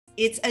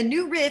It's a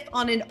new riff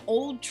on an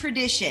old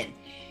tradition.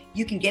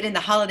 You can get in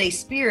the holiday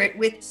spirit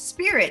with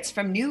spirits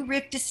from new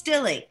Riff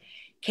Distilling.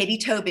 Katie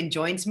Tobin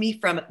joins me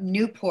from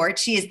Newport.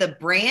 She is the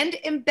brand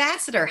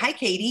ambassador. Hi,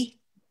 Katie.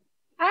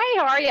 Hi,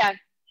 how are you?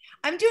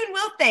 I'm doing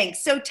well,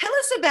 thanks. So tell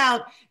us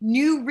about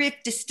new Riff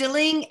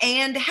Distilling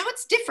and how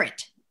it's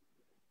different.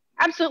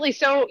 Absolutely.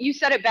 So you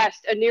said it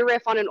best, a new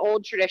riff on an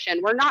old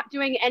tradition. We're not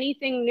doing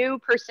anything new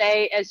per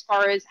se as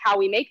far as how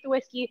we make the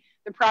whiskey.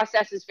 The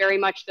process is very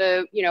much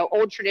the,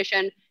 old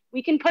tradition.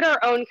 We can put our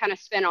own kind of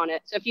spin on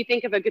it. So if you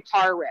think of a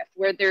guitar riff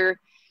where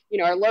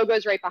our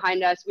logo's right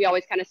behind us, we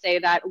always kind of say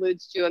that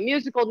alludes to a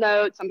musical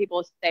note. Some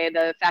people say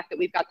the fact that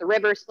we've got the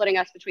river splitting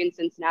us between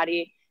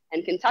Cincinnati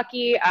and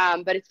Kentucky,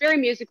 but it's very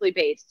musically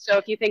based. So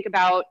if you think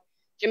about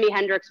Jimi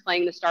Hendrix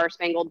playing the Star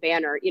Spangled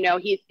Banner,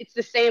 it's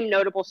the same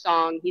notable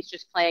song. He's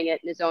just playing it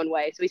in his own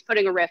way. So he's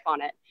putting a riff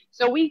on it.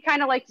 So we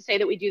kind of like to say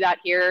that we do that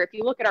here. If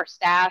you look at our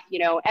staff,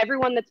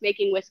 everyone that's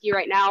making whiskey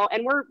right now,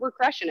 and we're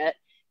crushing it.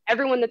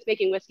 Everyone that's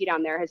making whiskey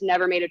down there has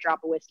never made a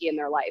drop of whiskey in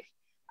their life.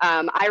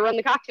 I run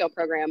the cocktail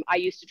program. I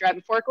used to drive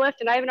a forklift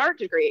and I have an art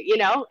degree.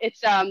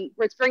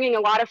 It's bringing a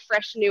lot of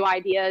fresh new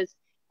ideas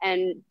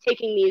and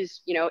taking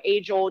these,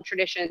 age old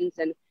traditions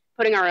and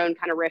putting our own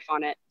kind of riff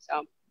on it.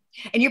 So.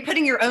 And you're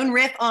putting your own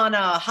riff on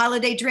a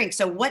holiday drink.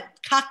 So what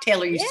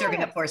cocktail are you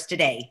serving up for us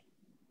today?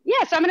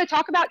 Yeah, so I'm going to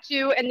talk about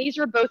two, and these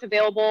are both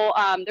available.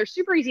 They're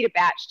super easy to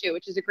batch too,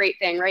 which is a great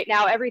thing. Right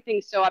now,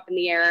 everything's so up in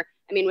the air.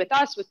 I mean, with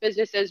us, with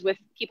businesses, with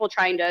people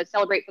trying to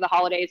celebrate for the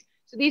holidays.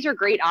 So these are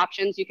great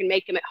options. You can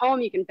make them at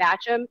home. You can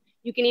batch them.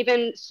 You can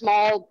even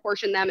small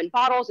portion them in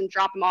bottles and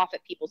drop them off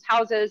at people's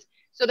houses.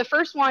 So the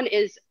first one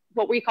is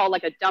what we call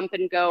like a dump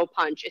and go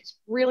punch. It's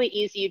really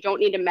easy. You don't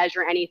need to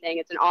measure anything.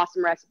 It's an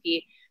awesome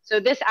recipe. So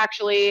this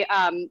actually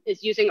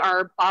is using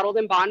our bottled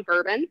and bond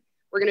bourbon.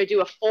 We're going to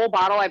do a full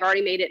bottle. I've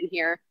already made it in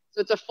here.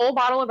 So it's a full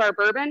bottle of our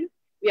bourbon.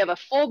 We have a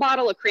full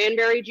bottle of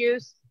cranberry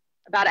juice,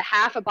 about a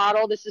half a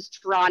bottle. This is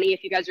Torani.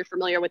 If you guys are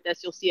familiar with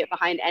this, you'll see it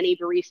behind any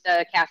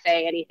barista,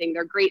 cafe, anything.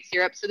 They're great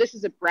syrups. So this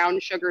is a brown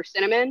sugar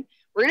cinnamon.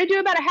 We're going to do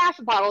about a half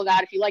a bottle of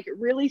that. If you like it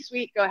really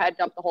sweet, go ahead,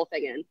 dump the whole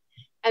thing in.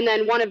 And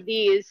then one of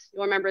these,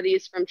 you'll remember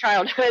these from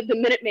childhood, the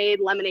Minute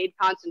Maid lemonade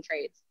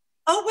concentrates.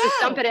 Oh, wow.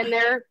 Just dump it in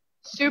there.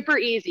 Super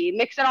easy.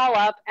 Mix it all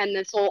up, and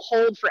this will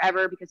hold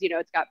forever because,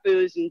 it's got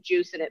booze and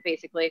juice in it,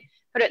 basically.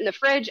 Put it in the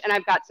fridge, and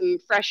I've got some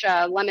fresh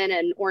lemon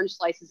and orange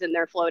slices in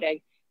there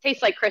floating.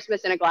 Tastes like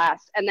Christmas in a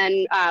glass. And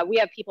then we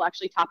have people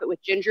actually top it with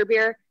ginger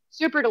beer.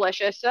 Super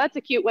delicious. So that's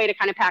a cute way to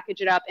kind of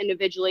package it up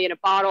individually in a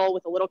bottle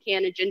with a little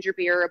can of ginger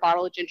beer, a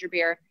bottle of ginger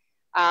beer.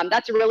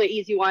 That's a really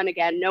easy one.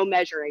 Again, no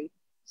measuring.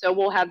 So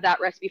we'll have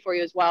that recipe for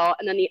you as well.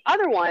 And then the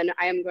other one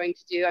I am going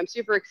to do, I'm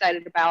super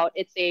excited about.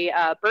 It's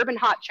a bourbon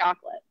hot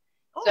chocolate.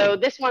 Oh. So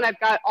this one, I've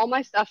got all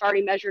my stuff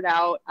already measured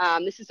out.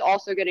 This is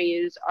also going to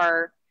use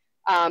our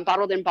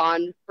bottled and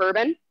bond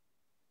bourbon.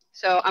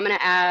 So I'm going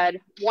to add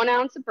 1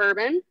 ounce of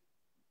bourbon.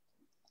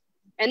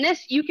 And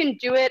this, you can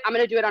do it. I'm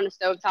going to do it on a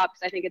stovetop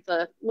because I think it's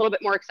a little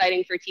bit more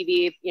exciting for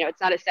TV.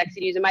 It's not as sexy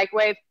to use a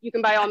microwave. You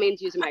can by all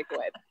means use a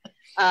microwave.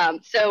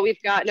 So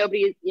we've got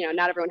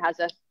not everyone has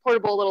a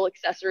portable little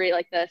accessory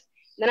like this.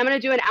 And then I'm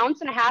going to do 1.5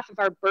 ounces of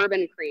our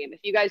bourbon cream. If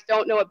you guys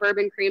don't know what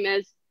bourbon cream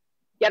is,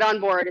 get on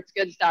board. It's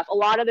good stuff. A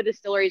lot of the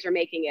distilleries are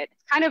making it.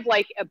 It's kind of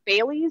like a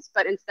Bailey's,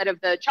 but instead of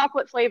the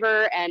chocolate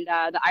flavor and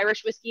the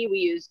Irish whiskey, we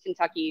use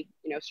Kentucky,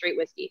 straight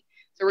whiskey.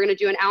 So we're going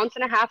to do 1.5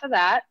 ounces of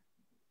that.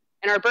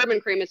 And our bourbon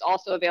cream is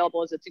also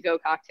available as a to-go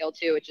cocktail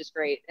too, which is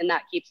great. And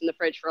that keeps in the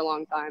fridge for a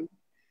long time.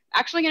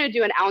 Actually going to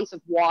do 1 ounce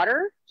of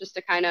water just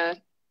to kind of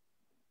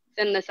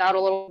thin this out a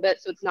little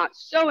bit so it's not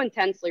so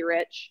intensely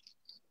rich.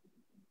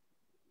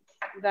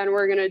 Then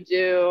we're going to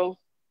do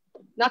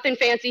nothing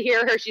fancy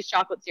here, Hershey's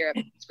chocolate syrup.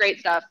 It's great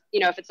stuff.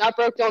 If it's not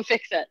broke, don't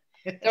fix it.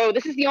 So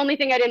this is the only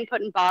thing I didn't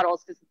put in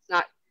bottles because it's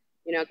not,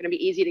 going to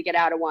be easy to get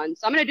out of one.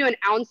 So I'm going to do 1.5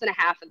 ounces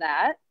of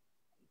that.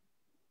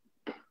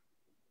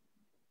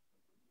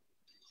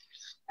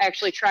 I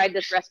actually tried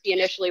this recipe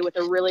initially with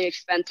a really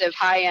expensive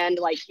high-end,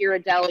 like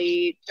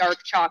Ghirardelli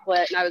dark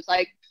chocolate. And I was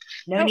like,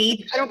 no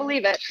need. I don't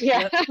believe it.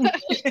 Yeah.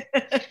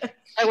 Yep.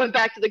 I went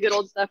back to the good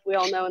old stuff we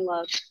all know and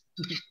love.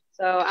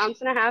 So 1.5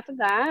 ounces of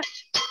that.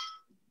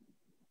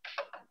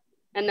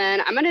 And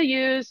then I'm going to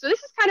use, so this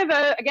is kind of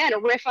a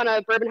riff on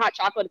a bourbon hot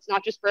chocolate. It's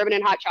not just bourbon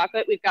and hot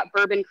chocolate. We've got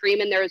bourbon cream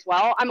in there as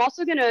well. I'm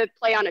also going to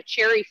play on a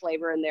cherry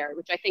flavor in there,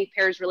 which I think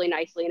pairs really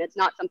nicely. And it's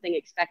not something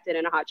expected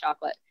in a hot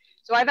chocolate.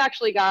 So I've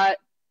actually got,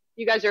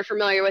 you guys are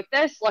familiar with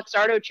this,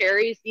 Luxardo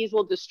cherries. These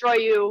will destroy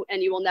you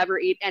and you will never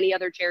eat any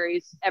other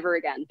cherries ever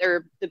again.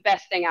 They're the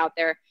best thing out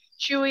there.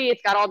 Chewy,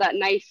 it's got all that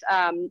nice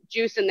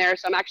juice in there.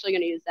 So I'm actually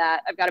going to use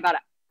that. I've got about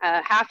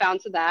a 1/2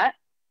 ounce of that.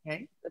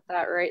 Okay. Put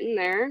that right in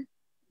there.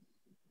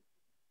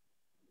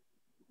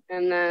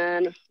 And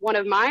then one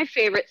of my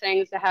favorite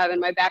things to have in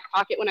my back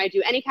pocket when I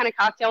do any kind of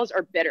cocktails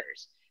are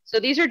bitters. So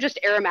these are just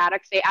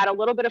aromatics. They add a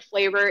little bit of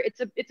flavor. It's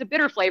a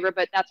bitter flavor,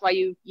 but that's why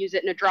you use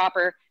it in a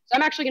dropper. So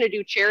I'm actually going to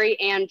do cherry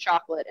and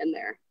chocolate in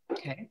there.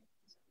 Okay.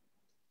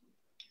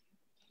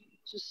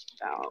 Just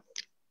about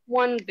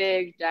one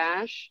big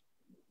dash.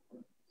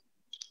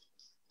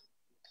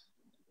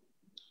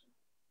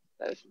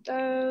 both of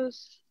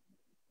those.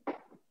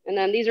 And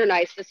then these are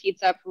nice. This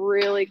heats up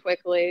really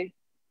quickly.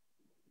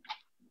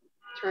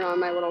 Turn on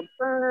my little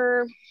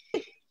burner.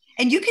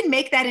 And you can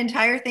make that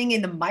entire thing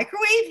in the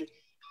microwave?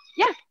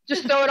 Yeah,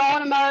 just throw it all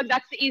in a mug.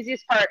 That's the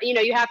easiest part. You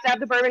know, you have to have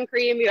the bourbon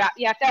cream. You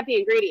have to have the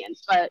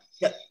ingredients, but,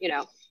 you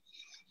know.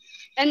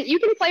 And you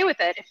can play with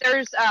it. If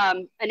there's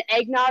an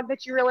eggnog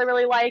that you really,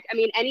 really like, I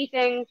mean,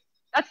 anything.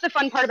 That's the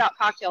fun part about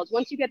cocktails.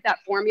 Once you get that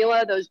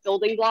formula, those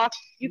building blocks,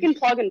 you can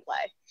plug and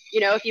play. You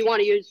know, if you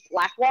want to use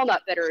black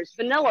walnut bitters,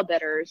 vanilla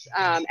bitters,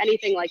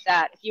 anything like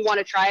that. If you want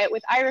to try it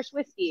with Irish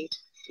whiskey,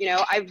 you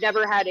know, I've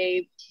never had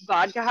a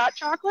vodka hot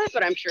chocolate,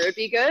 but I'm sure it'd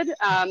be good.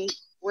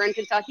 We're in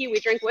Kentucky, we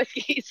drink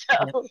whiskey,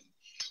 so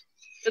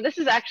this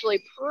is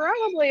actually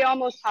probably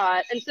almost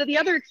hot. And so the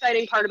other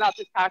exciting part about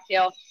this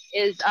cocktail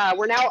is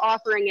we're now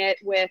offering it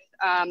with,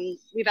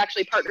 we've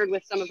actually partnered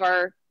with some of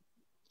our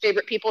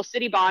favorite people,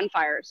 City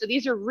Bonfire. So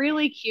these are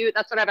really cute.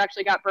 That's what I've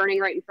actually got burning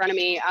right in front of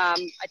me. I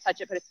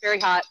touch it, but it's very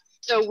hot.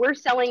 So we're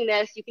selling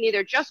this. You can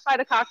either just buy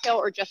the cocktail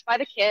or just buy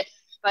the kit,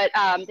 but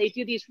they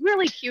do these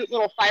really cute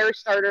little fire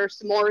starter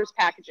s'mores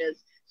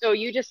packages. So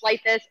you just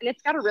light this, and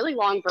it's got a really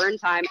long burn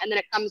time, and then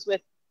it comes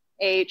with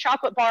a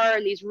chocolate bar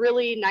and these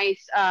really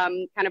nice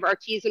kind of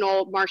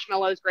artisanal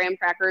marshmallows, graham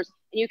crackers,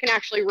 and you can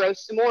actually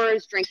roast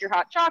s'mores, drink your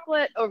hot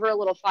chocolate over a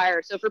little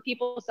fire. So for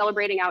people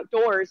celebrating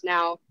outdoors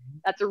now,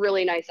 that's a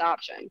really nice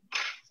option.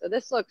 So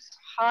this looks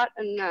hot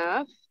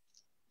enough.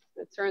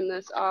 Let's turn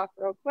this off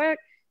real quick.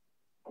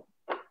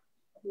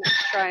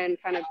 Let's try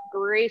and kind of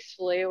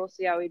gracefully, we'll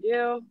see how we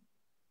do.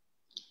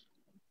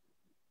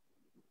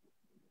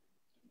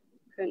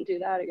 Couldn't do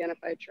that again if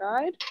I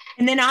tried.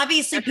 And then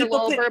obviously after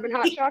people could, bourbon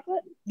hot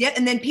chocolate. Yeah,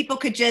 and then people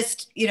could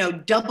just, you know,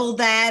 double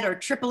that or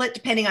triple it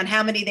depending on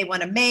how many they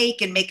want to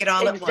make and make it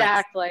all at once.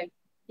 Exactly.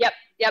 Yep.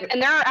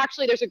 And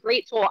there's a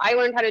great tool. I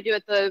learned how to do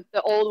it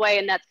the old way,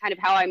 and that's kind of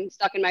how I'm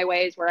stuck in my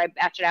ways, where I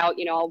batch it out.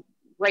 You know, I'll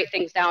write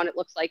things down. It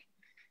looks like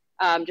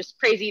just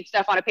crazy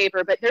stuff on a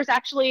paper, but there's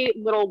actually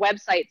little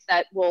websites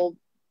that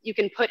you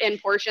can put in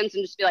portions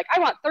and just be like, I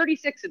want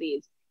 36 of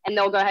these. And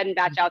they'll go ahead and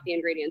batch out the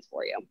ingredients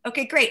for you.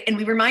 Okay, great. And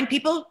we remind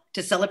people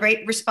to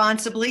celebrate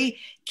responsibly.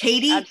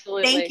 Katie,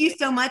 absolutely. Thank you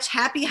so much.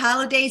 Happy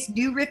holidays,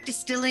 New Riff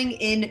Distilling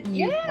in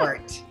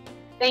Newport.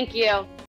 Thank you.